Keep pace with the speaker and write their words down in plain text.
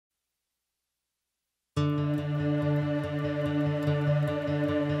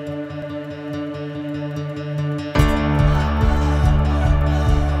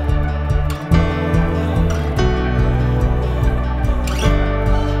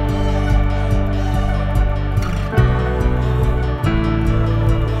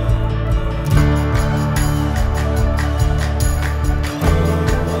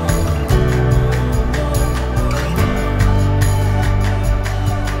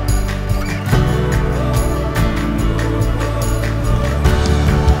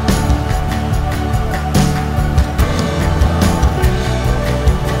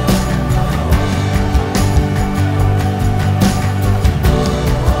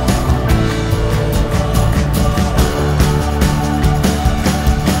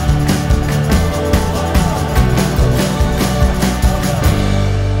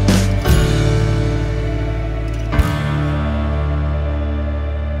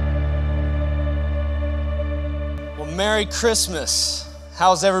Merry Christmas.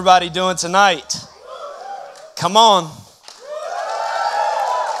 How's everybody doing tonight? Come on.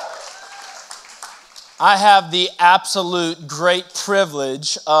 I have the absolute great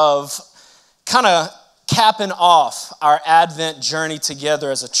privilege of kind of capping off our Advent journey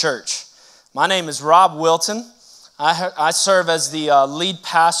together as a church. My name is Rob Wilton. I serve as the lead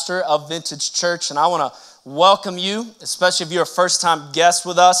pastor of Vintage Church, and I want to welcome you, especially if you're a first-time guest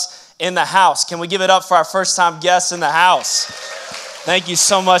with us in the house. Can we give it up for our first-time guests in the house? Thank you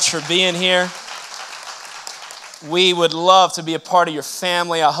so much for being here. We would love to be a part of your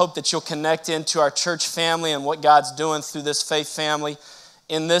family. I hope that you'll connect into our church family and what God's doing through this faith family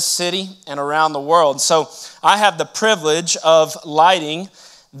in this city and around the world. So I have the privilege of lighting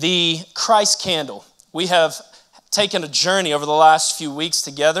the Christ candle. We have taken a journey over the last few weeks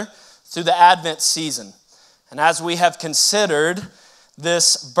together through the Advent season. And as we have considered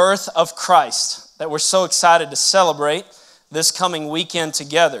this birth of Christ that we're so excited to celebrate this coming weekend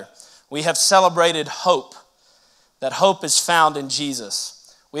together, we have celebrated hope, that hope is found in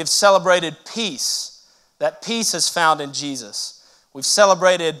Jesus. We have celebrated peace, that peace is found in Jesus. We've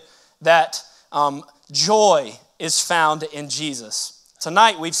celebrated that joy is found in Jesus.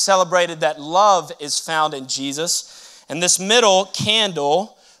 Tonight we've celebrated that love is found in Jesus. And this middle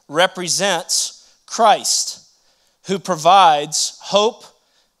candle represents Christ, who provides hope,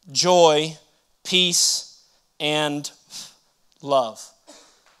 joy, peace, and love.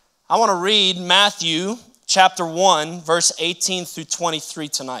 I want to read Matthew chapter 1, verse 18 through 23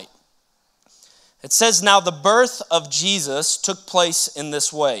 tonight. It says, "Now the birth of Jesus took place in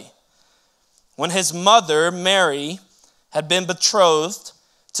this way. When his mother, Mary, had been betrothed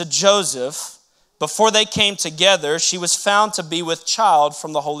to Joseph, before they came together, she was found to be with child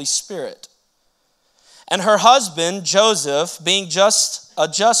from the Holy Spirit. And her husband, Joseph, being a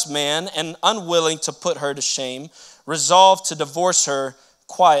just man and unwilling to put her to shame, resolved to divorce her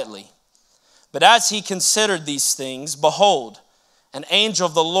quietly. But as he considered these things, behold, an angel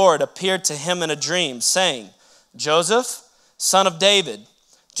of the Lord appeared to him in a dream, saying, 'Joseph, son of David,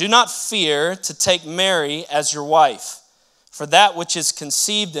 do not fear to take Mary as your wife, for that which is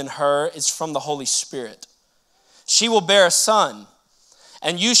conceived in her is from the Holy Spirit. She will bear a son,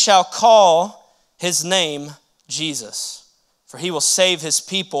 and you shall call his name Jesus, for he will save his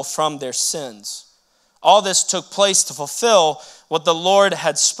people from their sins.' All this took place to fulfill what the Lord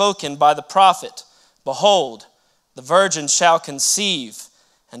had spoken by the prophet. 'Behold, the virgin shall conceive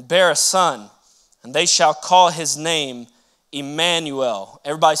and bear a son, and they shall call his name Emmanuel.'"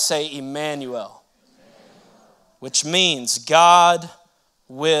 Everybody say Emmanuel. Which means God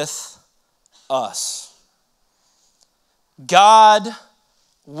with us. God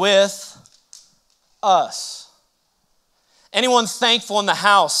with us. Anyone thankful in the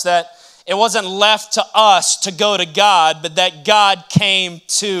house that it wasn't left to us to go to God, but that God came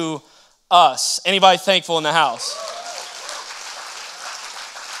to us? Anybody thankful in the house?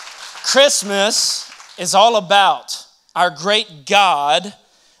 Christmas is all about our great God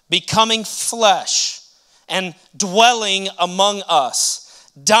becoming flesh and dwelling among us,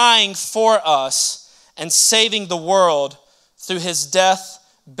 dying for us, and saving the world through his death,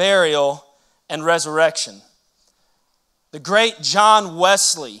 burial, and resurrection. The great John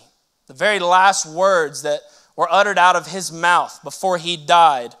Wesley, the very last words that were uttered out of his mouth before he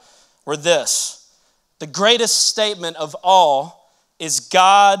died were this: "The greatest statement of all is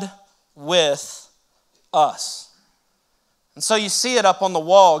God with us." And so you see it up on the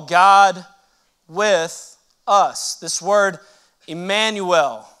wall, God with us. This word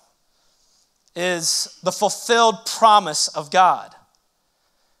Emmanuel is the fulfilled promise of God.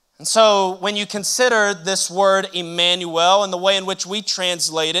 And so when you consider this word Emmanuel and the way in which we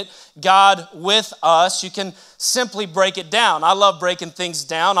translate it, God with us, you can simply break it down. I love breaking things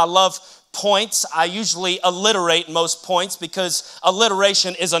down. I love points. I usually alliterate most points because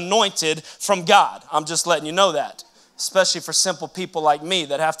alliteration is anointed from God. I'm just letting you know that, especially for simple people like me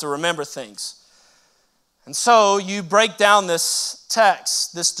that have to remember things. And so you break down this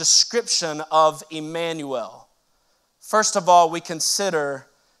text, this description of Emmanuel. First of all, we consider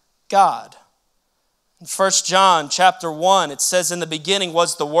God. In 1 John chapter 1, it says, "In the beginning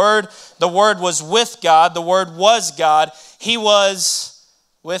was the Word was with God, the Word was God, He was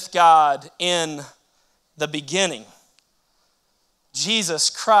with God in the beginning." Jesus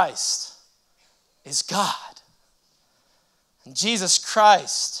Christ is God. And Jesus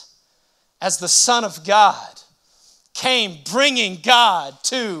Christ, as the Son of God, came bringing God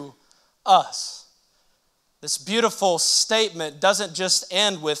to us. This beautiful statement doesn't just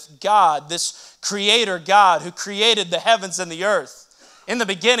end with God, this creator God who created the heavens and the earth. In the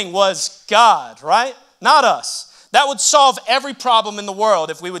beginning was God, right? Not us. That would solve every problem in the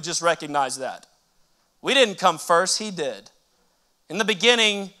world if we would just recognize that. We didn't come first, he did. In the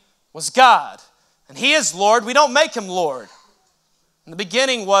beginning was God, and he is Lord. We don't make him Lord. In the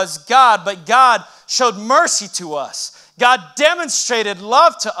beginning was God, but God showed mercy to us. God demonstrated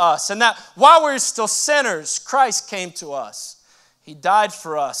love to us, and that while we were still sinners, Christ came to us. He died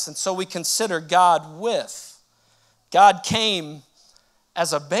for us, and so we consider God with. God came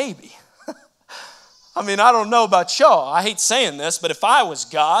as a baby. I mean, I don't know about y'all. I hate saying this, but if I was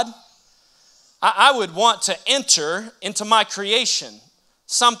God, I would want to enter into my creation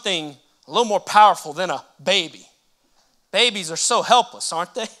something a little more powerful than a baby. Babies are so helpless,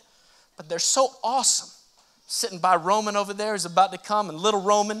 aren't they? But they're so awesome. Sitting by Roman over there is about to come, and little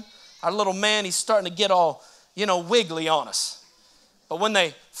Roman, our little man, he's starting to get all, wiggly on us. But when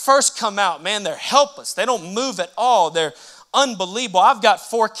they first come out, man, they're helpless. They don't move at all. They're unbelievable. I've got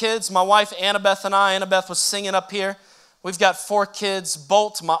 4 kids. My wife, Annabeth, and I. Annabeth was singing up here. We've got 4 kids.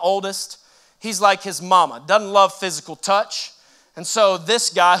 Bolt, my oldest, he's like his mama. Doesn't love physical touch. And so this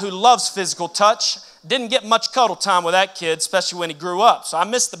guy who loves physical touch didn't get much cuddle time with that kid, especially when he grew up. So I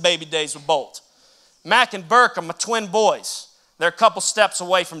missed the baby days with Bolt. Mac and Burke are my twin boys. They're a couple steps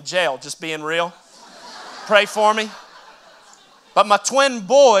away from jail, just being real. Pray for me. But my twin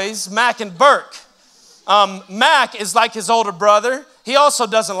boys, Mac and Burke, Mac is like his older brother. He also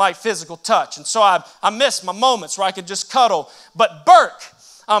doesn't like physical touch. And so I miss my moments where I could just cuddle. But Burke,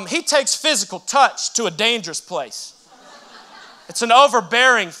 he takes physical touch to a dangerous place. It's an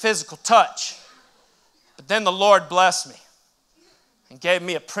overbearing physical touch. But then the Lord blessed me and gave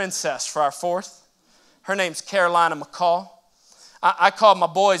me a princess for our 4th. Her name's Carolina McCall. I called my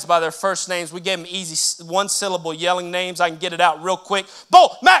boys by their first names. We gave them easy 1-syllable yelling names. I can get it out real quick. Bo,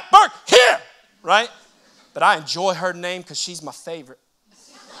 Mac, Burke, here! Right? But I enjoy her name because she's my favorite.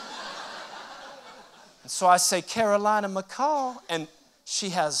 And so I say, Carolina McCall, and she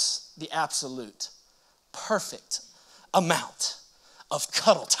has the absolute perfect amount of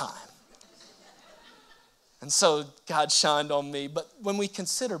cuddle time. And so God shined on me. But when we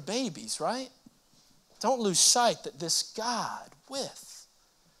consider babies, right? Don't lose sight that this God with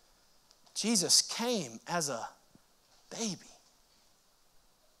Jesus came as a baby.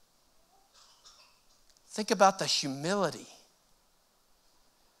 Think about the humility.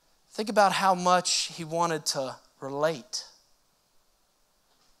 Think about how much he wanted to relate.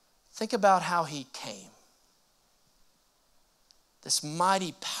 Think about how he came. This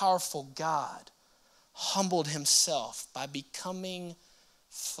mighty, powerful God humbled himself by becoming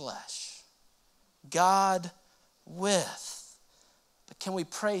flesh. God with. But can we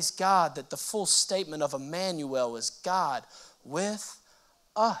praise God that the full statement of Emmanuel is God with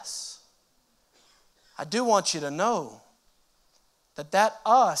us? I do want you to know that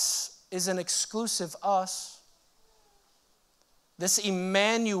us is an exclusive us. This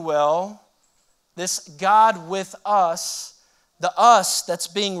Emmanuel, this God with us, the us that's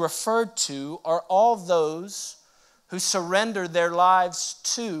being referred to are all those who surrender their lives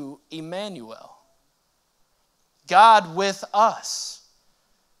to Emmanuel. God with us.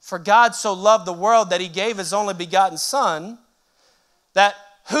 For God so loved the world that he gave his only begotten Son, that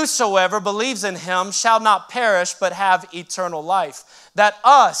whosoever believes in him shall not perish but have eternal life. That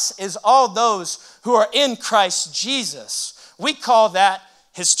us is all those who are in Christ Jesus. We call that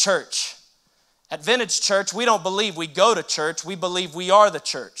his church. At Vintage Church, we don't believe we go to church. We believe we are the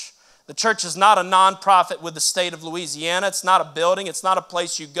church. The church is not a nonprofit with the state of Louisiana. It's not a building. It's not a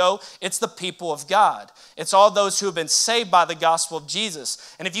place you go. It's the people of God. It's all those who have been saved by the gospel of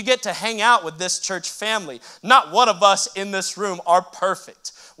Jesus. And if you get to hang out with this church family, not one of us in this room are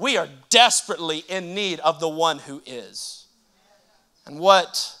perfect. We are desperately in need of the one who is. And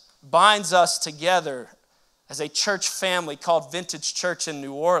what binds us together as a church family called Vintage Church in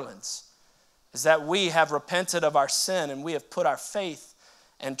New Orleans is that we have repented of our sin and we have put our faith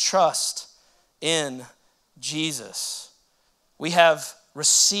and trust in Jesus. We have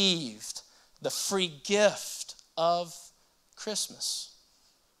received the free gift of Christmas.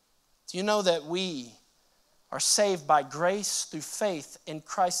 Do you know that we are saved by grace through faith in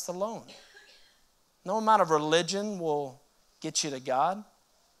Christ alone? No amount of religion will get you to God.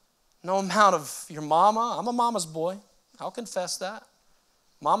 No amount of your mama. I'm a mama's boy. I'll confess that.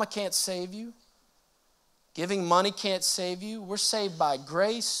 Mama can't save you. Giving money can't save you. We're saved by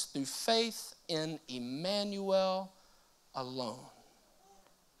grace through faith in Emmanuel alone.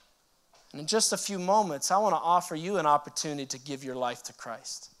 And in just a few moments, I want to offer you an opportunity to give your life to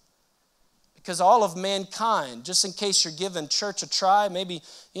Christ. Because all of mankind, just in case you're giving church a try, maybe,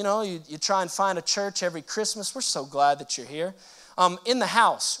 you try and find a church every Christmas. We're so glad that you're here. In the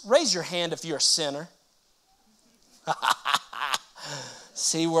house, raise your hand if you're a sinner.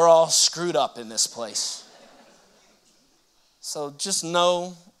 See, we're all screwed up in this place. So just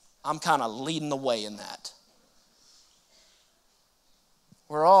know I'm kind of leading the way in that.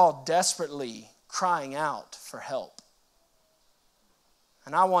 We're all desperately crying out for help.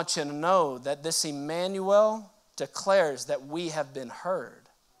 And I want you to know that this Emmanuel declares that we have been heard.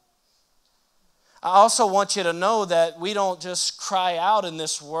 I also want you to know that we don't just cry out in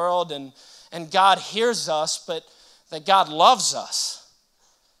this world and God hears us, but that God loves us.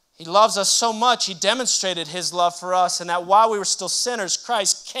 He loves us so much, he demonstrated his love for us, and that while we were still sinners,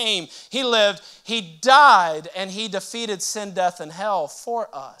 Christ came, he lived, he died, and he defeated sin, death, and hell for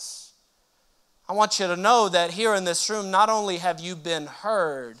us. I want you to know that here in this room, not only have you been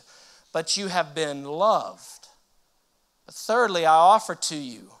heard, but you have been loved. But thirdly, I offer to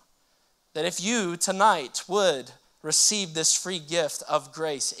you that if you tonight would receive this free gift of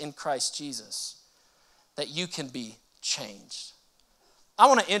grace in Christ Jesus, that you can be changed. I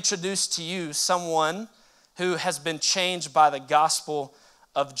want to introduce to you someone who has been changed by the gospel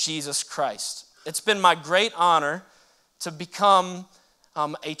of Jesus Christ. It's been my great honor to become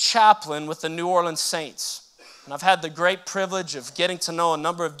a chaplain with the New Orleans Saints. And I've had the great privilege of getting to know a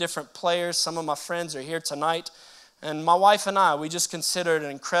number of different players. Some of my friends are here tonight. And my wife and I, we just consider it an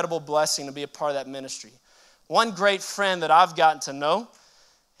incredible blessing to be a part of that ministry. One great friend that I've gotten to know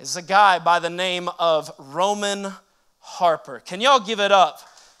is a guy by the name of Roman Harper. Can y'all give it up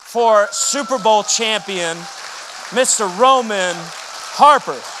for Super Bowl champion, Mr. Roman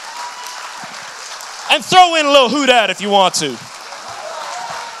Harper? And throw in a little who dat if you want to.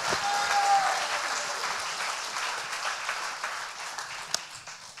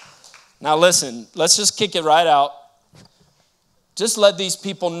 Now listen, let's just kick it right out. Just let these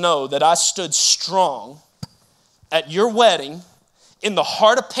people know that I stood strong at your wedding in the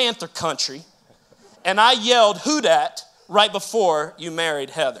heart of Panther country, and I yelled who dat right before you married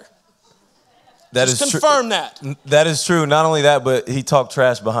Heather. That just is confirm that. That is true. Not only that, but he talked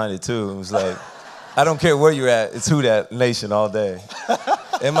trash behind it too. It was like, I don't care where you're at, it's who dat nation all day.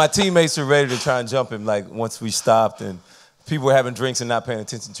 And my teammates were ready to try and jump him like once we stopped and people were having drinks and not paying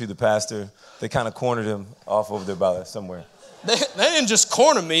attention to the pastor. They kind of cornered him off over there by somewhere. They didn't just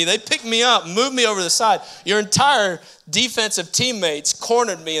corner me. They picked me up, moved me over to the side. Your entire defensive teammates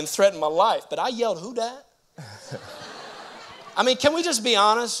cornered me and threatened my life. But I yelled, who dat? I mean, can we just be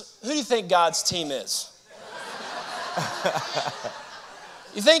honest? Who do you think God's team is?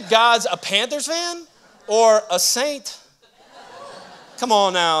 You think God's a Panthers fan or a Saint? Come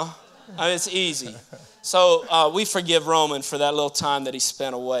on now. I mean, it's easy. So we forgive Roman for that little time that he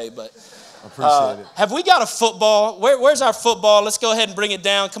spent away, but Appreciate it. have we got a football? Where's our football? Let's go ahead and bring it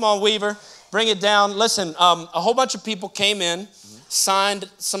down. Come on, Weaver. Bring it down. Listen, a whole bunch of people came in, signed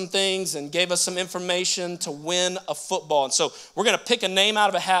some things, and gave us some information to win a football. And so we're going to pick a name out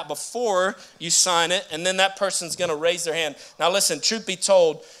of a hat before you sign it, and then that person's going to raise their hand. Now, listen, truth be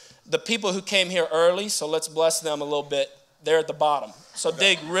told, the people who came here early, so let's bless them a little bit, they're at the bottom. So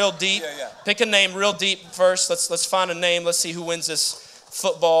dig real deep. Yeah. Pick a name real deep first. Let's find a name. Let's see who wins this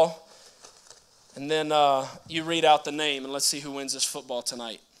football. And then you read out the name, and let's see who wins this football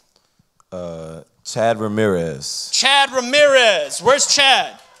tonight. Chad Ramirez. Chad Ramirez. Where's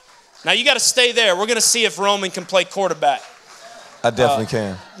Chad? Now, you got to stay there. We're going to see if Roman can play quarterback. I definitely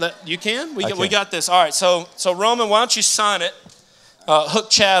can. You can? We can. got this. All right, so Roman, why don't you sign it? Hook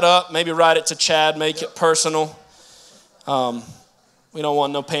Chad up. Maybe write it to Chad. Make it personal. We don't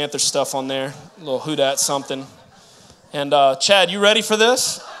want no Panther stuff on there. A little who dat something. And Chad, you ready for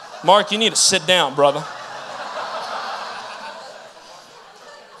this? Mark, you need to sit down, brother.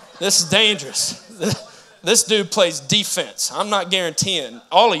 This is dangerous. This dude plays defense. I'm not guaranteeing.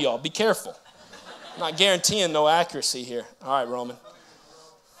 All of y'all, be careful. I'm not guaranteeing no accuracy here. All right, Roman.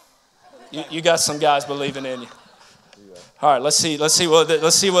 You got some guys believing in you. All right, let's see where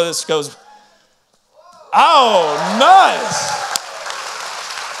this goes. Oh, nice.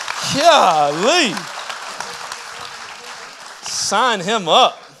 Golly. Sign him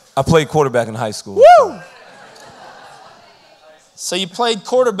up. I played quarterback in high school. Woo! So you played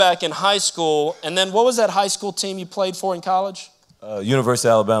quarterback in high school, and then what was that high school team you played for in college? University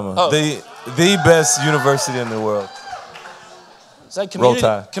of Alabama. Oh. The best university in the world. Is that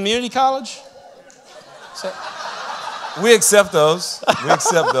community college? We accept those.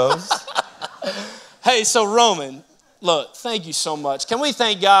 Hey, so Roman, look, thank you so much. Can we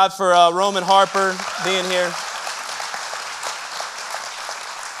thank God for Roman Harper being here?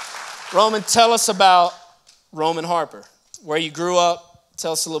 Roman, tell us about Roman Harper, where you grew up.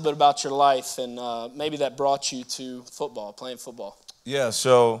 Tell us a little bit about your life and maybe that brought you to football, playing football. Yeah,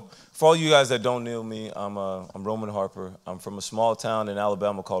 so for all you guys that don't know me, I'm Roman Harper. I'm from a small town in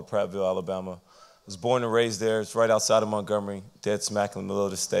Alabama called Prattville, Alabama. I was born and raised there. It's right outside of Montgomery, dead smack in the middle of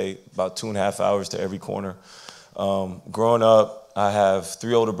the state, about 2.5 hours to every corner. Growing up, I have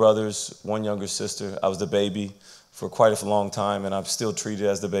 3 older brothers, 1 younger sister. I was the baby for quite a long time, and I'm still treated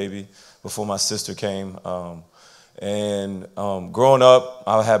as the baby before my sister came. Growing up,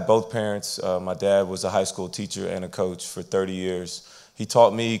 I had both parents. My dad was a high school teacher and a coach for 30 years. He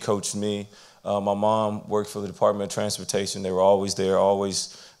taught me, he coached me. My mom worked for the Department of Transportation. They were always there,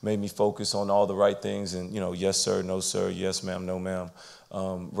 always made me focus on all the right things and, yes, sir, no, sir, yes, ma'am, no, ma'am.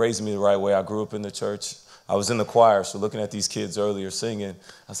 Raised me the right way. I grew up in the church. I was in the choir, so looking at these kids earlier singing,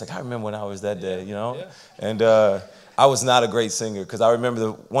 I was like, I remember when I was that day, Yeah. And I was not a great singer because I remember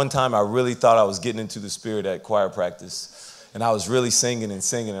the one time I really thought I was getting into the spirit at choir practice. And I was really singing, and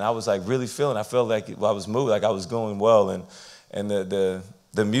I was like really feeling, I felt like I was moving, like I was going well. And the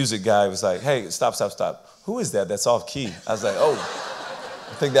music guy was like, hey, stop. Who is that? That's off key. I was like, oh,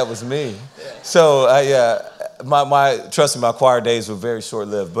 I think that was me. Yeah. So trust me, my choir days were very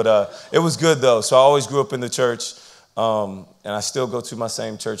short-lived, but it was good though. So I always grew up in the church, and I still go to my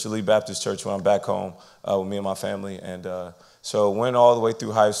same church, the Lee Baptist Church, when I'm back home with me and my family. And so went all the way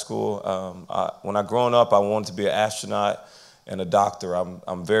through high school. When I grown up, I wanted to be an astronaut and a doctor. I'm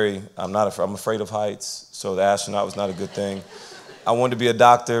afraid of heights, so the astronaut was not a good thing. I wanted to be a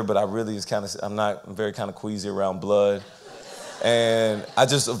doctor, but I'm very kind of queasy around blood. And I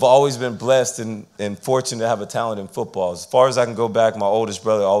just have always been blessed and fortunate to have a talent in football. As far as I can go back, my oldest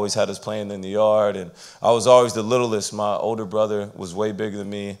brother always had us playing in the yard, and I was always the littlest. My older brother was way bigger than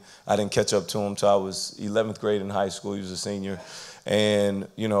me. I didn't catch up to him until I was 11th grade in high school. He was a senior. And,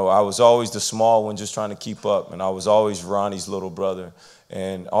 I was always the small one just trying to keep up, and I was always Ronnie's little brother.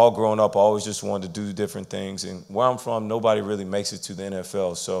 And all growing up, I always just wanted to do different things. And where I'm from, nobody really makes it to the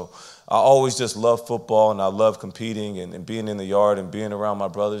NFL. So I always just loved football, and I love competing and being in the yard and being around my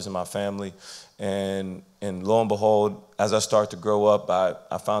brothers and my family. And lo and behold, as I started to grow up,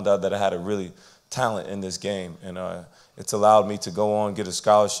 I found out that I had a really talent in this game. And it's allowed me to go on, get a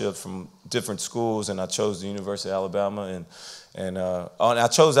scholarship from different schools, and I chose the University of Alabama. And I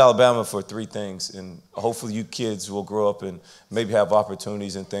chose Alabama for 3 things, and hopefully you kids will grow up and maybe have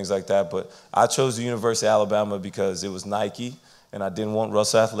opportunities and things like that. But I chose the University of Alabama because it was Nike, and I didn't want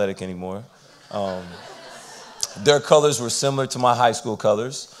Russell Athletic anymore. Their colors were similar to my high school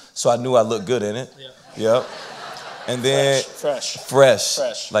colors, so I knew I looked good in it. Yeah. Yep. And then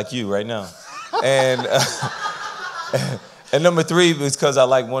fresh, like you right now. And and number 3 was because I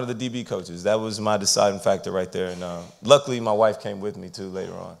liked one of the DB coaches. That was my deciding factor right there. And luckily, my wife came with me, too,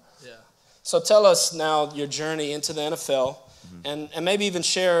 later on. Yeah. So tell us now your journey into the NFL, and maybe even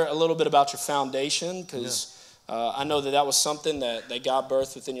share a little bit about your foundation, because I know that was something that got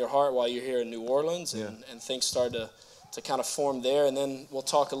birthed within your heart while you're here in New Orleans, and things started to kind of form there. And then we'll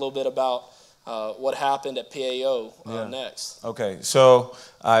talk a little bit about what happened at PAO next. Okay, so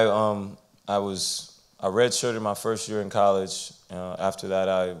I redshirted my first year in college. After that,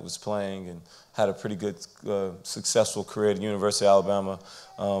 I was playing and had a pretty good, successful career at the University of Alabama.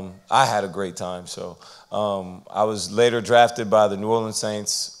 I had a great time. So I was later drafted by the New Orleans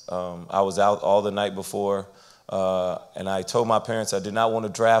Saints. I was out all the night before, and I told my parents I did not want a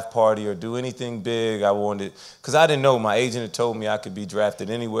draft party or do anything big. I wanted, because I didn't know. My agent had told me I could be drafted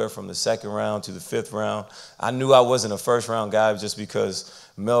anywhere from the 2nd round to the 5th round. I knew I wasn't a first-round guy just because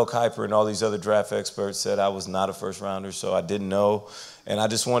Mel Kiper and all these other draft experts said I was not a first-rounder, so I didn't know. And I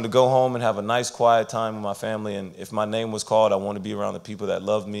just wanted to go home and have a nice, quiet time with my family. And if my name was called, I wanted to be around the people that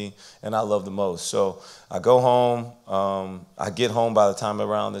love me and I love the most. So I go home. I get home by the time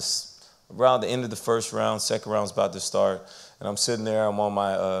around the end of the 1st round, 2nd round's about to start. And I'm sitting there. I'm on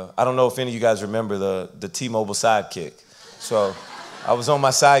my, I don't know if any of you guys remember the T-Mobile Sidekick. So I was on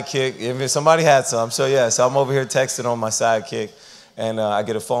my Sidekick. If somebody had some. So I'm over here texting on my Sidekick. And I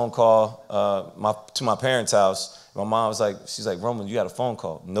get a phone call to my parents' house. My mom was like, she's like, Roman, you got a phone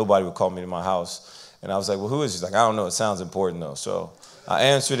call. Nobody would call me to my house. And I was like, well, who is it? She's like, I don't know. It sounds important, though. So I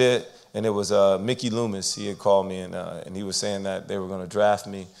answered it, and it was Mickey Loomis. He had called me, and he was saying that they were going to draft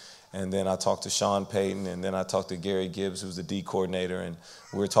me. And then I talked to Sean Payton, and then I talked to Gary Gibbs, who's the D coordinator, and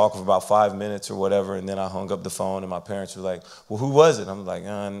we were talking for about 5 minutes or whatever, and then I hung up the phone, and my parents were like, well, who was it? I'm like,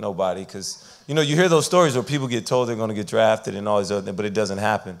 nobody, because, you hear those stories where people get told they're going to get drafted and all these other things, but it doesn't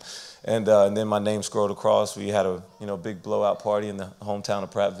happen. And then my name scrolled across. We had a big blowout party in the hometown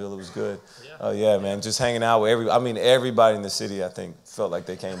of Prattville. It was good. Yeah, man, just hanging out with everybody in the city, I think, felt like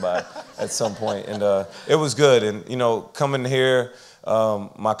they came by at some point. And it was good. And, coming here,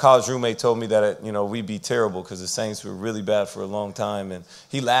 my college roommate told me that, we'd be terrible because the Saints were really bad for a long time. And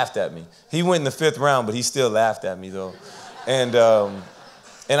he laughed at me. He went in the 5th round, but he still laughed at me, though.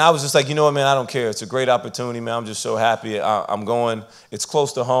 And I was just like, you know what, man, I don't care. It's a great opportunity, man. I'm just so happy. I'm going. It's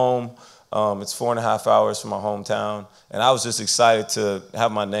close to home. It's 4.5 hours from my hometown. And I was just excited to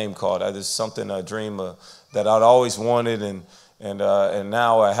have my name called. It's something, a dream that I'd always wanted. And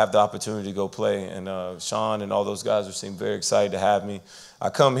now I have the opportunity to go play. And Sean and all those guys seem very excited to have me.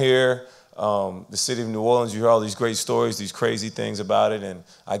 I come here, the city of New Orleans, you hear all these great stories, these crazy things about it. And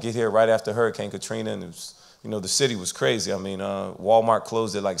I get here right after Hurricane Katrina, and it was, the city was crazy. I mean, Walmart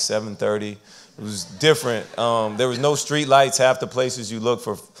closed at like 7:30. It was different. There was no street lights. Half the places you look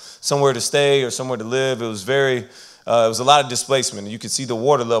for somewhere to stay or somewhere to live. It was it was a lot of displacement. You could see the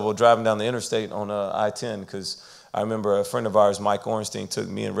water level driving down the interstate on I-10, because I remember a friend of ours, Mike Ornstein, took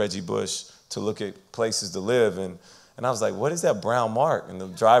me and Reggie Bush to look at places to live. And I was like, what is that brown mark? And the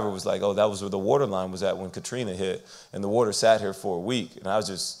driver was like, oh, that was where the water line was at when Katrina hit. And the water sat here for a week. And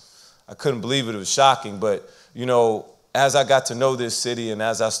I couldn't believe it. It was shocking. But, as I got to know this city and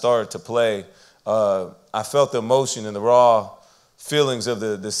as I started to play, I felt the emotion and the raw feelings of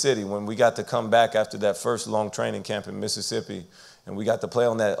the city when we got to come back after that first long training camp in Mississippi. And we got to play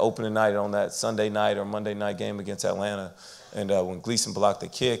on that opening night, on that Sunday night or Monday night game against Atlanta. And when Gleason blocked the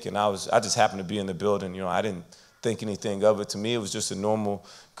kick, and I just happened to be in the building. I didn't think anything of it. To me, it was just a normal,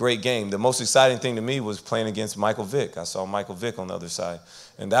 great game. The most exciting thing to me was playing against Michael Vick. I saw Michael Vick on the other side.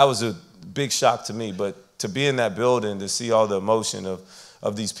 And that was a big shock to me. But to be in that building, to see all the emotion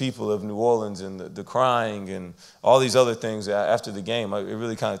of these people of New Orleans and the crying and all these other things after the game, it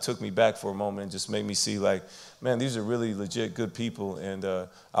really kind of took me back for a moment and just made me see, like, man, these are really legit good people. And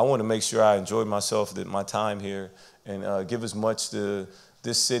I want to make sure I enjoy myself, my time here, and give as much to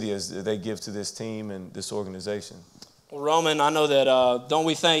this city as they give to this team and this organization. Well, Roman, I know that, don't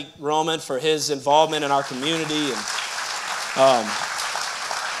we thank Roman for his involvement in our community? And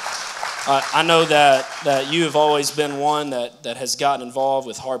I know that you have always been one that has gotten involved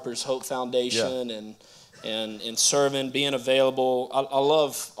with Harper's Hope Foundation and in serving, being available. I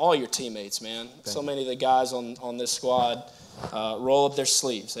love all your teammates, man. So many of the guys on this squad roll up their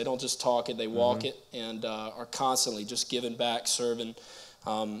sleeves. They don't just talk it, they walk it, and are constantly just giving back, serving.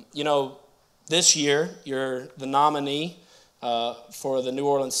 This year, you're the nominee for the New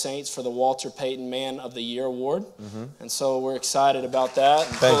Orleans Saints for the Walter Payton Man of the Year Award. And so we're excited about that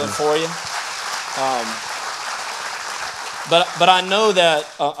and pulling for you. But I know that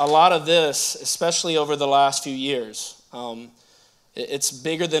a lot of this, especially over the last few years, it's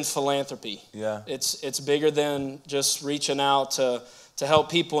bigger than philanthropy. Yeah. It's bigger than just reaching out to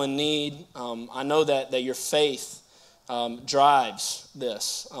help people in need. I know that your faith drives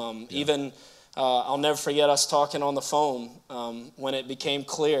this. Even I'll never forget us talking on the phone when it became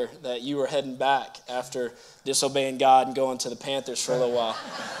clear that you were heading back after disobeying God and going to the Panthers for a little while,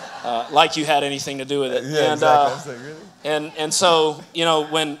 like you had anything to do with it. Yeah, exactly. I was like, really? And so,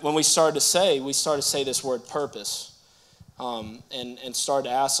 when we started to say this word purpose, and started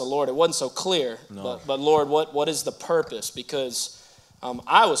to ask the Lord, it wasn't so clear, but Lord, what is the purpose? Because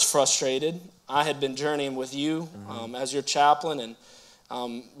I was frustrated. I had been journeying with you as your chaplain,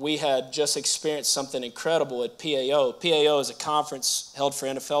 and we had just experienced something incredible at PAO. PAO is a conference held for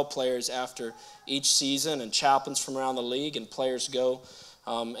NFL players after each season, and chaplains from around the league and players go.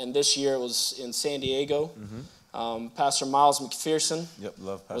 And this year it was in San Diego. Pastor Miles McPherson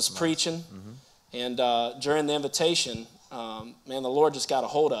was preaching. And during the invitation, man, the Lord just got a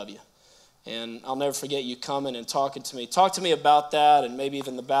hold of you. And I'll never forget you coming and talking to me. Talk to me about that, and maybe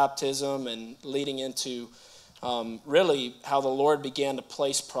even the baptism and leading into really how the Lord began to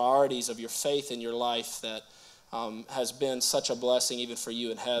place priorities of your faith in your life that has been such a blessing even for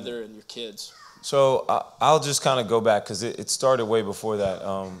you and Heather and your kids. So I'll just kind of go back because it started way before that.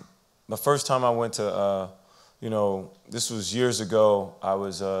 The first time I went to, this was years ago. I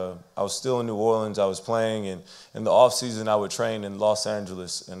was still in New Orleans. I was playing, and in the off season I would train in Los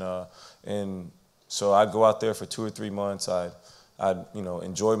Angeles, and so I'd go out there for 2 or 3 months. I'd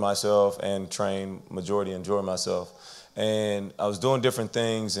enjoy myself and train, majority enjoy myself. And I was doing different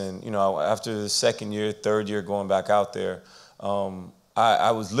things, and after the second year, third year going back out there,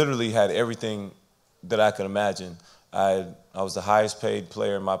 I was literally had everything that I could imagine. I was the highest paid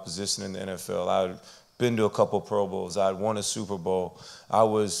player in my position in the NFL. I'd been to a couple Pro Bowls. I'd won a Super Bowl. I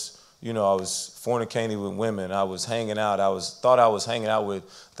was I was fornicating with women. I was hanging out. Thought I was hanging out with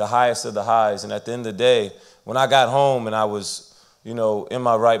the highest of the highs. And at the end of the day, when I got home and I was, in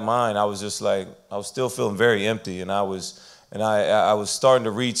my right mind, I was just like, I was still feeling very empty. And I was starting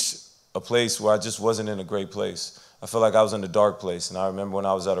to reach a place where I just wasn't in a great place. I felt like I was in a dark place. And I remember when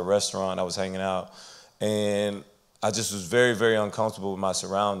I was at a restaurant, I was hanging out, and I just was very, very uncomfortable with my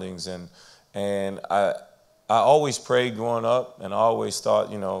surroundings. And I always prayed growing up, and I always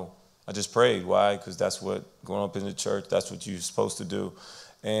thought, I just prayed. Why? Because that's what, growing up in the church, that's what you're supposed to do.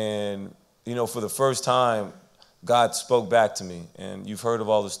 And, for the first time, God spoke back to me. And you've heard of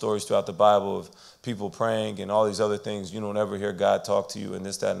all the stories throughout the Bible of people praying and all these other things. You don't ever hear God talk to you and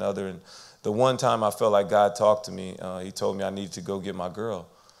this, that, and other. And the one time I felt like God talked to me, he told me I needed to go get my girl.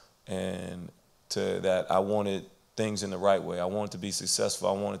 And that I wanted things in the right way. I wanted to be successful.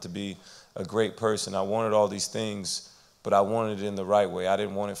 I wanted to be a great person. I wanted all these things, but I wanted it in the right way. I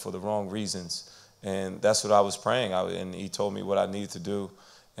didn't want it for the wrong reasons. And that's what I was praying. And he told me what I needed to do.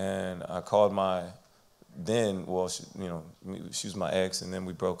 And I called she was my ex, and then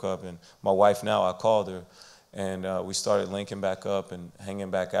we broke up. And my wife now, I called her, and we started linking back up and hanging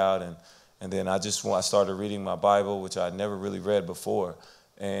back out. And then I started reading my Bible, which I'd never really read before.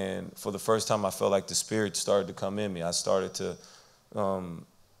 And for the first time, I felt like the Spirit started to come in me. I started to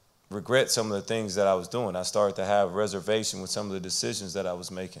regret some of the things that I was doing. I started to have reservation with some of the decisions that I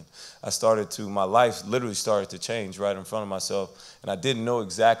was making. My life literally started to change right in front of myself. And I didn't know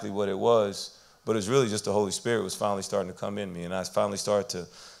exactly what it was, but it was really just the Holy Spirit was finally starting to come in me. And I finally started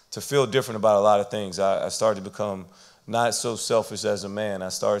to feel different about a lot of things. I started to become not so selfish as a man. I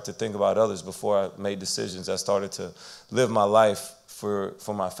started to think about others before I made decisions. I started to live my life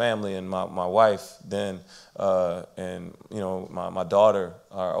for my family and my wife then, and my daughter,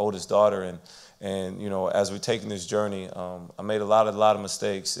 our oldest daughter, and as we're taking this journey, I made a lot of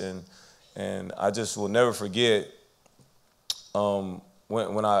mistakes, and I just will never forget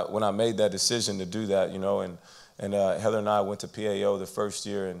when I made that decision to do that, and Heather and I went to PAO the first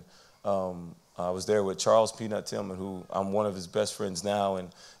year, and I was there with Charles Peanut Tillman, who I'm one of his best friends now,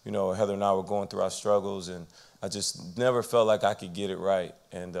 and Heather and I were going through our struggles, and I just never felt like I could get it right.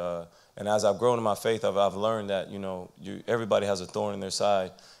 And as I've grown in my faith, I've learned that everybody has a thorn in their side,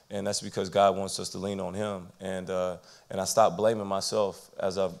 and that's because God wants us to lean on Him. And I stopped blaming myself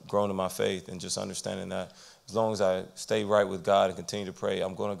as I've grown in my faith, and just understanding that as long as I stay right with God and continue to pray,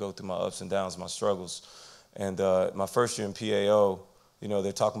 I'm going to go through my ups and downs, my struggles. And my first year in PAO,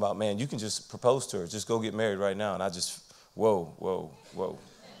 they're talking about, man, you can just propose to her, just go get married right now. And I just, whoa.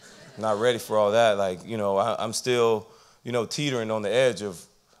 Not ready for all that. I'm still, teetering on the edge of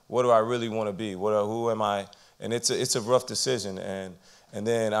what do I really want to be? Who am I? And it's a rough decision. And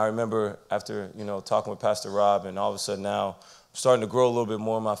then I remember after, talking with Pastor Rob, and all of a sudden now I'm starting to grow a little bit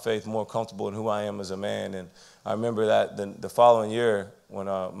more in my faith, more comfortable in who I am as a man. And I remember that the following year when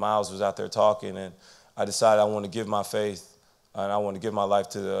Miles was out there talking, and I decided I want to give my faith and I want to give my life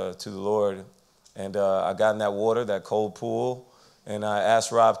to the Lord. And I got in that water, that cold pool, and I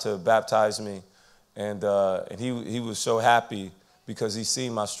asked Rob to baptize me, and he was so happy because he's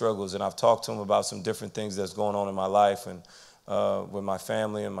seen my struggles, and I've talked to him about some different things that's going on in my life, and with my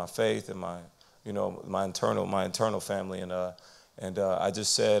family and my faith and my internal family, and I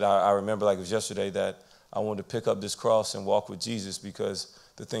just said I remember like it was yesterday that I wanted to pick up this cross and walk with Jesus because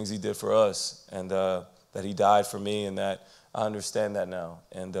the things He did for us, and that He died for me, and that I understand that now,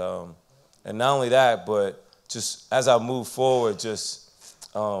 and not only that, but just as I move forward,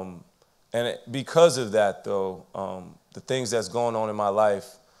 because of that, though, the things that's going on in my life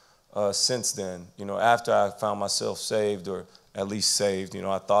since then, after I found myself saved, or at least saved,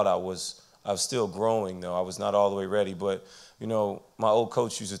 I thought I was still growing, though. I was not all the way ready. But, my old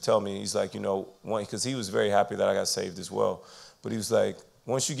coach used to tell me, he's like, because he was very happy that I got saved as well. But he was like,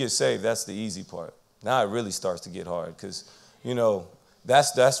 once you get saved, that's the easy part. Now it really starts to get hard because,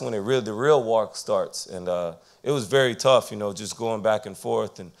 that's when the real walk starts. And it was very tough, just going back and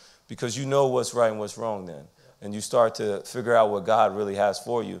forth, and because what's right and what's wrong then. And you start to figure out what God really has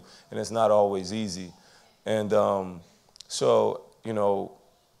for you, and it's not always easy. And so,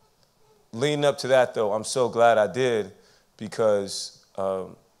 leading up to that, though, I'm so glad I did, because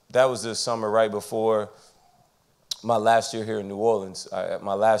that was the summer right before my last year here in New Orleans.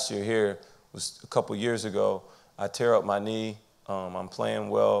 My last year here was a couple years ago. I tear up my knee. I'm playing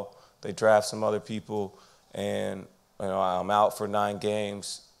well. They draft some other people, and I'm out for 9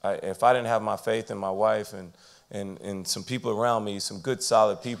 games. If I didn't have my faith in my wife and some people around me, some good,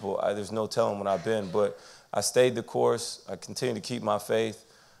 solid people, there's no telling when I've been. But I stayed the course. I continued to keep my faith.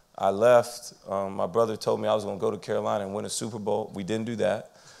 I left. My brother told me I was going to go to Carolina and win a Super Bowl. We didn't do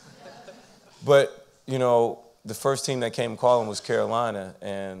that. But, you know, the first team that came calling was Carolina,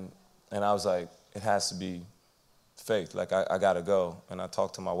 and I was like, it has to be Faith. Like, I got to go. And I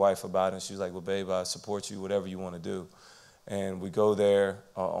talked to my wife about it, and she was like, well, babe, I support you, whatever you want to do. And we go there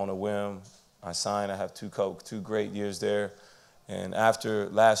on a whim. I sign. I have two great years there. And after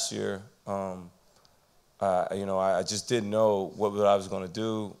last year, you know, I just didn't know what I was going to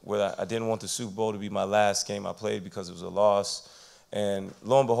do. I didn't want the Super Bowl to be my last game I played because it was a loss. And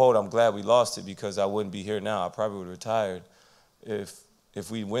lo and behold, I'm glad we lost it because I wouldn't be here now. I probably would have retired if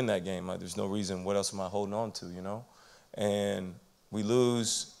we win that game. Like, there's no reason. What else am I holding on to, you know? And we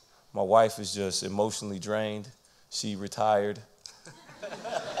lose. My wife is just emotionally drained. She retired.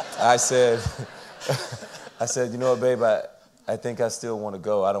 I said, you know what, babe, I think I still want to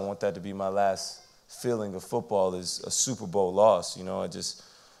go. I don't want that to be my last feeling of football is a Super Bowl loss. You know,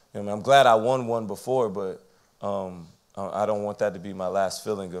 I'm glad I won one before, but I don't want that to be my last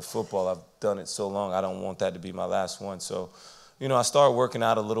feeling of football. I've done it so long. I don't want that to be my last one. So, you know, I started working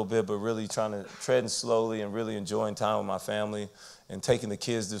out a little bit, but really trying to treading slowly and really enjoying time with my family and taking the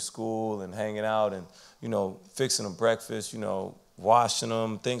kids to school and hanging out and, you know, fixing them breakfast, you know, washing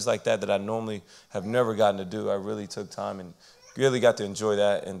them, things like that I normally have never gotten to do. I really took time and really got to enjoy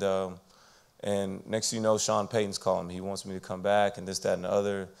that. And next thing you know, Sean Payton's calling me. He wants me to come back and this, that, and the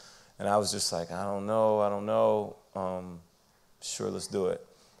other. And I was just like, I don't know. Sure, let's do it.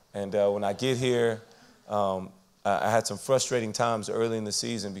 And when I get here, I had some frustrating times early in the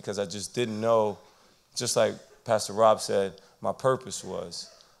season because I just didn't know, just like Pastor Rob said, my purpose was.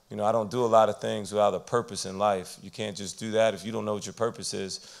 You know, I don't do a lot of things without a purpose in life. You can't just do that. If you don't know what your purpose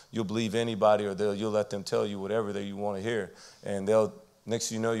is, you'll believe anybody or you'll let them tell you whatever that you want to hear. And next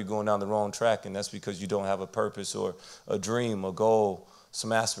thing you know, you're going down the wrong track, and that's because you don't have a purpose or a dream, a goal,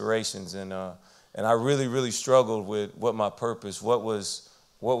 some aspirations. And I really, really struggled with what my purpose, what was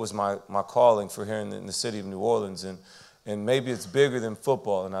my calling for here in the city of New Orleans. And maybe it's bigger than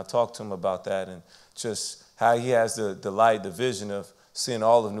football. And I talked to him about that and just how he has the light, the vision of seeing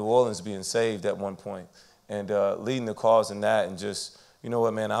all of New Orleans being saved at one point and leading the cause in that. And just, you know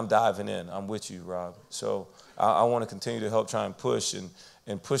what, man, I'm diving in. I'm with you, Rob. So I want to continue to help try and push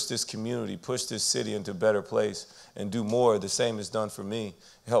and push this community, push this city into a better place and do more, the same as done for me,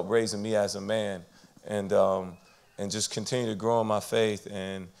 help raising me as a man. And just continue to grow in my faith.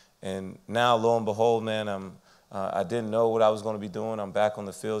 And now, lo and behold, man, I didn't know what I was going to be doing. I'm back on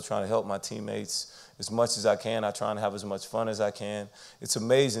the field trying to help my teammates as much as I can. I try and have as much fun as I can. It's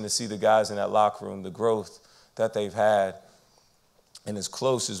amazing to see the guys in that locker room, the growth that they've had, and as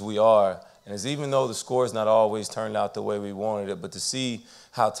close as we are. And as even though the score's not always turned out the way we wanted it, but to see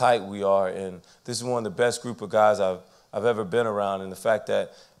how tight we are. And this is one of the best group of guys I've ever been around. And the fact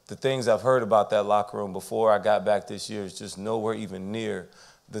that the things I've heard about that locker room before I got back this year is just nowhere even near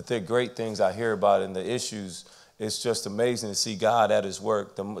the great things I hear about and the issues. It's just amazing to see God at his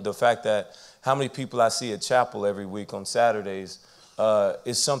work. The fact that how many people I see at chapel every week on Saturdays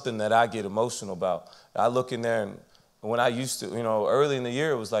is something that I get emotional about. I look in there, and when I used to, you know, early in the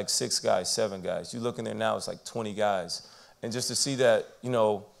year, it was like 6 guys, 7 guys. You look in there now, it's like 20 guys. And just to see that, you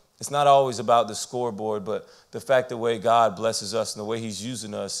know, it's not always about the scoreboard, but the fact the way God blesses us and the way he's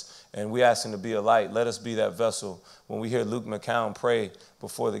using us, and we ask him to be a light. Let us be that vessel. When we hear Luke McCown pray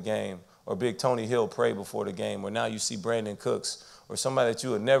before the game, or Big Tony Hill pray before the game, or now you see Brandon Cooks, or somebody that you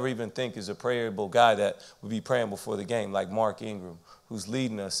would never even think is a prayerable guy that would be praying before the game, like Mark Ingram, who's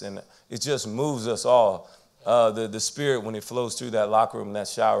leading us. And it just moves us all. The spirit, when it flows through that locker room, that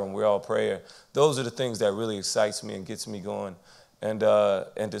shower, and we're all prayer, those are the things that really excites me and gets me going. And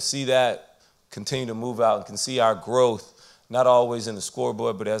to see that continue to move out and can see our growth, not always in the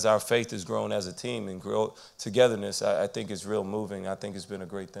scoreboard, but as our faith has grown as a team and grow togetherness, I think it's real moving. I think it's been a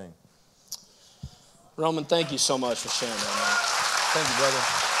great thing. Roman, thank you so much for sharing that, man. Thank you, brother.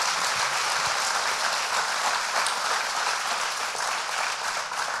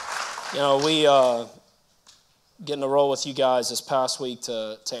 You know, we getting to roll with you guys this past week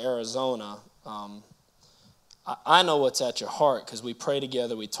to Arizona. I know what's at your heart because we pray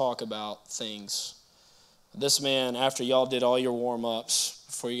together, we talk about things. This man, after y'all did all your warm-ups,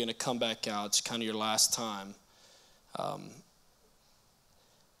 before you're going to come back out, it's kind of your last time.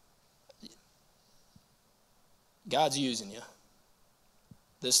 God's using you.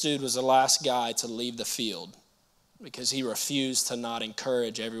 This dude was the last guy to leave the field because he refused to not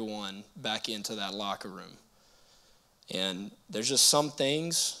encourage everyone back into that locker room. And there's just some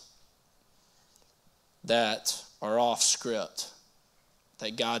things that are off script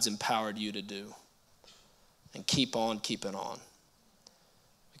that God's empowered you to do. And keep on keeping on.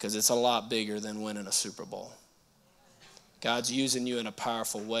 Because it's a lot bigger than winning a Super Bowl. God's using you in a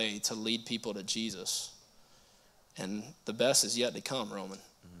powerful way to lead people to Jesus. And the best is yet to come, Roman.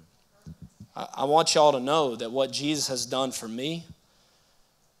 I want y'all to know that what Jesus has done for me,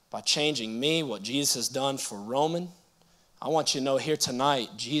 by changing me, what Jesus has done for Roman, I want you to know here tonight,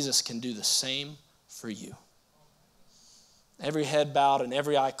 Jesus can do the same for you. Every head bowed and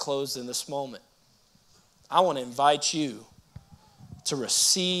every eye closed in this moment. I want to invite you to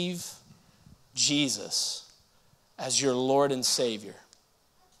receive Jesus as your Lord and Savior.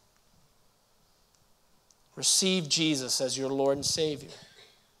 Receive Jesus as your Lord and Savior.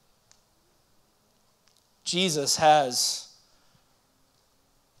 Jesus has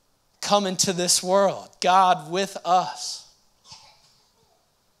come into this world, God with us.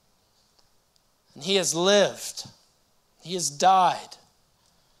 And he has lived. He has died.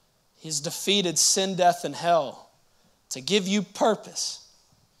 He has defeated sin, death, and hell to give you purpose,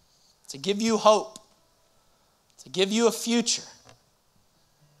 to give you hope, to give you a future.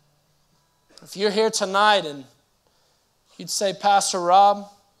 If you're here tonight and you'd say, Pastor Rob,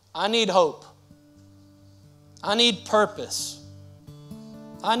 I need hope. I need purpose.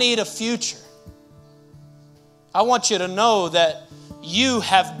 I need a future. I want you to know that you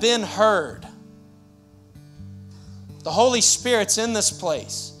have been heard. The Holy Spirit's in this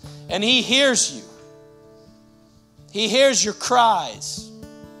place, and He hears you. He hears your cries.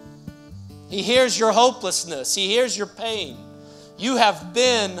 He hears your hopelessness. He hears your pain. You have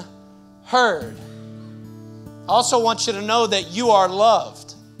been heard. I also want you to know that you are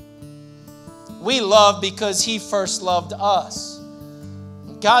loved. We love because He first loved us.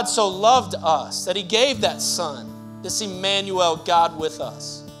 God so loved us that He gave that Son, this Emmanuel, God with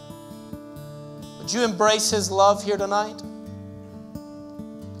us. Would you embrace His love here tonight?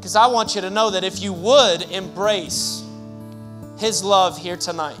 Because I want you to know that if you would embrace His love here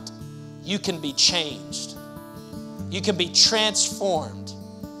tonight, you can be changed. You can be transformed.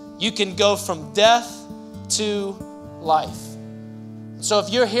 You can go from death to life. So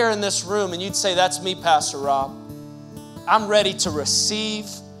if you're here in this room and you'd say, that's me, Pastor Rob, I'm ready to receive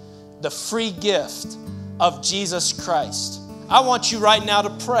the free gift of Jesus Christ. I want you right now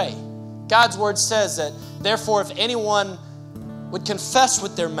to pray. God's word says that, therefore, if anyone would confess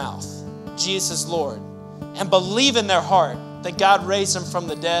with their mouth Jesus is Lord and believe in their heart that God raised Him from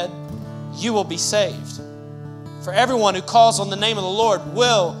the dead, you will be saved. For everyone who calls on the name of the Lord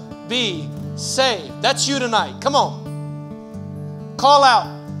will be saved. That's you tonight. Come on. Call out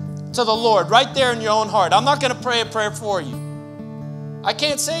to the Lord right there in your own heart. I'm not going to pray a prayer for you. I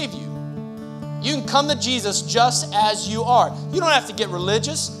can't save you. You can come to Jesus just as you are. You don't have to get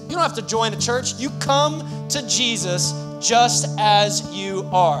religious. You don't have to join a church. You come to Jesus just as you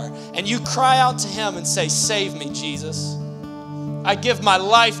are. And you cry out to Him and say, save me, Jesus. I give my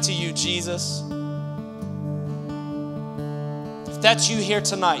life to you, Jesus. If that's you here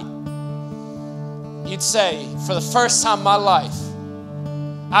tonight, you'd say, for the first time in my life,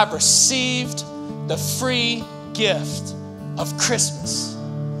 I've received the free gift of Christmas,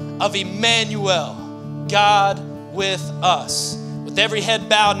 of Emmanuel, God with us. With every head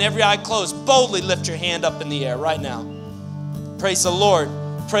bowed and every eye closed, boldly lift your hand up in the air right now. Praise the Lord.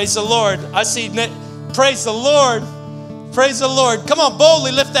 Praise the Lord. I see, praise the Lord. Praise the Lord. Come on,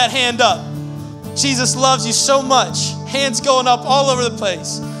 boldly lift that hand up. Jesus loves you so much. Hands going up all over the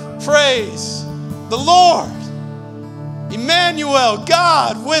place. Praise the Lord. Emmanuel,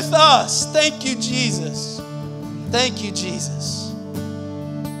 God with us. Thank you, Jesus. Thank you, Jesus.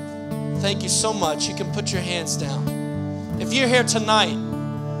 Thank you so much. You can put your hands down. If you're here tonight,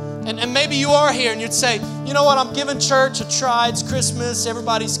 and maybe you are here and you'd say, you know what, I'm giving church a try. It's Christmas.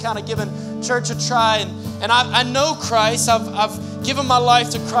 Everybody's kind of giving church a try. And I know Christ. I've given my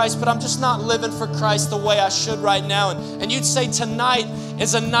life to Christ, but I'm just not living for Christ the way I should right now. And you'd say tonight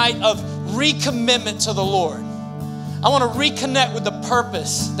is a night of recommitment to the Lord. I want to reconnect with the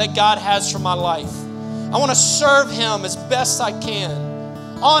purpose that God has for my life. I want to serve Him as best I can,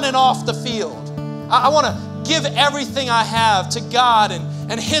 on and off the field. I want to give everything I have to God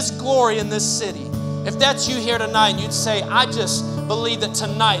and His glory in this city. If that's you here tonight and you'd say, I just believe that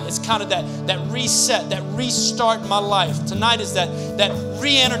tonight is kind of that reset, that restart in my life. Tonight is that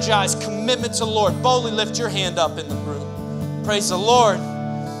re-energized commitment to the Lord. Boldly lift your hand up in the room. Praise the Lord.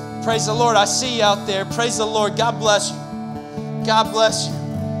 Praise the Lord. I see you out there. Praise the Lord. God bless you. God bless you.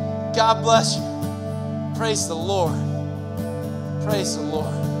 God bless you. Praise the Lord. Praise the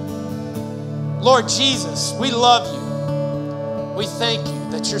Lord. Lord Jesus, we love you. We thank you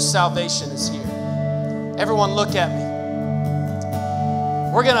that your salvation is here. Everyone look at me.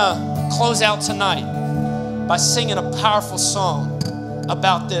 We're going to close out tonight by singing a powerful song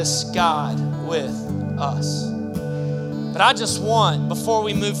about this God with us. But I just want, before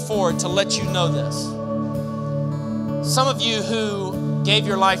we move forward, to let you know this. Some of you who gave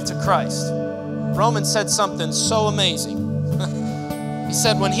your life to Christ, Roman said something so amazing. He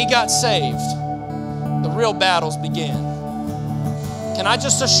said when he got saved, the real battles began. Can I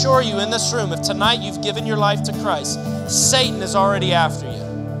just assure you in this room, if tonight you've given your life to Christ, Satan is already after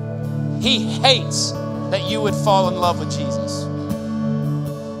you. He hates that you would fall in love with Jesus.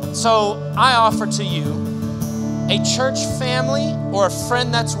 So I offer to you a church family or a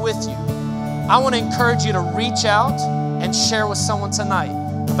friend that's with you. I want to encourage you to reach out and share with someone tonight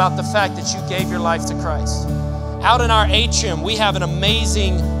about the fact that you gave your life to Christ. Out in our atrium, we have an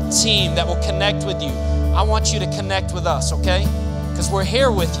amazing team that will connect with you. I want you to connect with us, okay? Because we're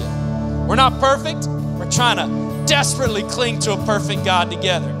here with you. We're not perfect. We're trying to desperately cling to a perfect God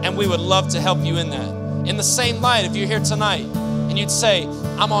together, and we would love to help you in that. In the same light, if you're here tonight and you'd say,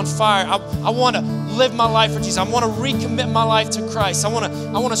 I'm on fire, I want to live my life for Jesus. I want to recommit my life to Christ. I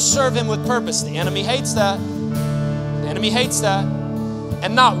want to serve Him with purpose. The enemy hates that. The enemy hates that.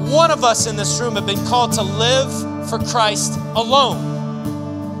 And not one of us in this room have been called to live for Christ alone.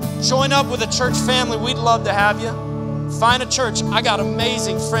 Join up with a church family. We'd love to have you. Find a church. I got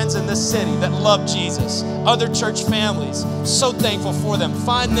amazing friends in this city that love Jesus. Other church families. So thankful for them.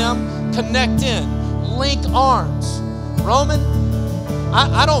 Find them, connect in, link arms. Roman,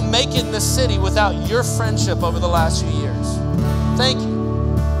 I don't make it in this city without your friendship over the last few years. Thank you.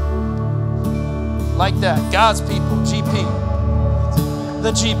 Like that. God's people, GP.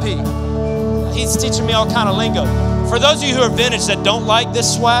 The GP. He's teaching me all kind of lingo. For those of you who are vintage that don't like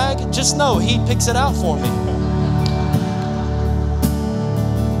this swag, just know he picks it out for me.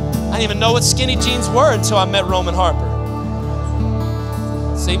 I didn't even know what skinny jeans were until I met Roman Harper.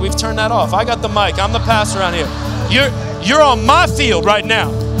 See, we've turned that off. I got the mic. I'm the pastor around here. You're on my field right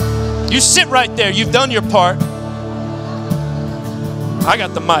now. You sit right there. You've done your part. I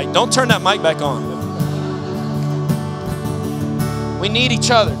got the mic. Don't turn that mic back on. We need each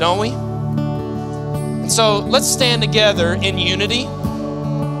other, don't we? And so let's stand together in unity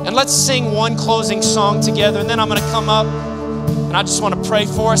and let's sing one closing song together. And then I'm going to come up and I just want to pray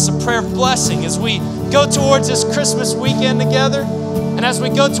for us, a prayer of blessing as we go towards this Christmas weekend together. And as we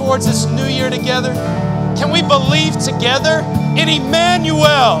go towards this new year together, can we believe together in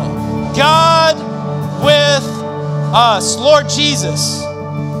Emmanuel, God with us? Lord Jesus,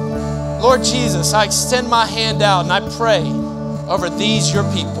 I extend my hand out and I pray over these, your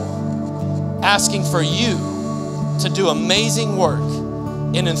people, asking for you to do amazing work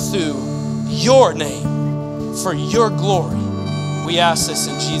in and through your name, for your glory. We ask this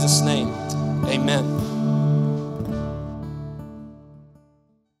in Jesus' name. Amen.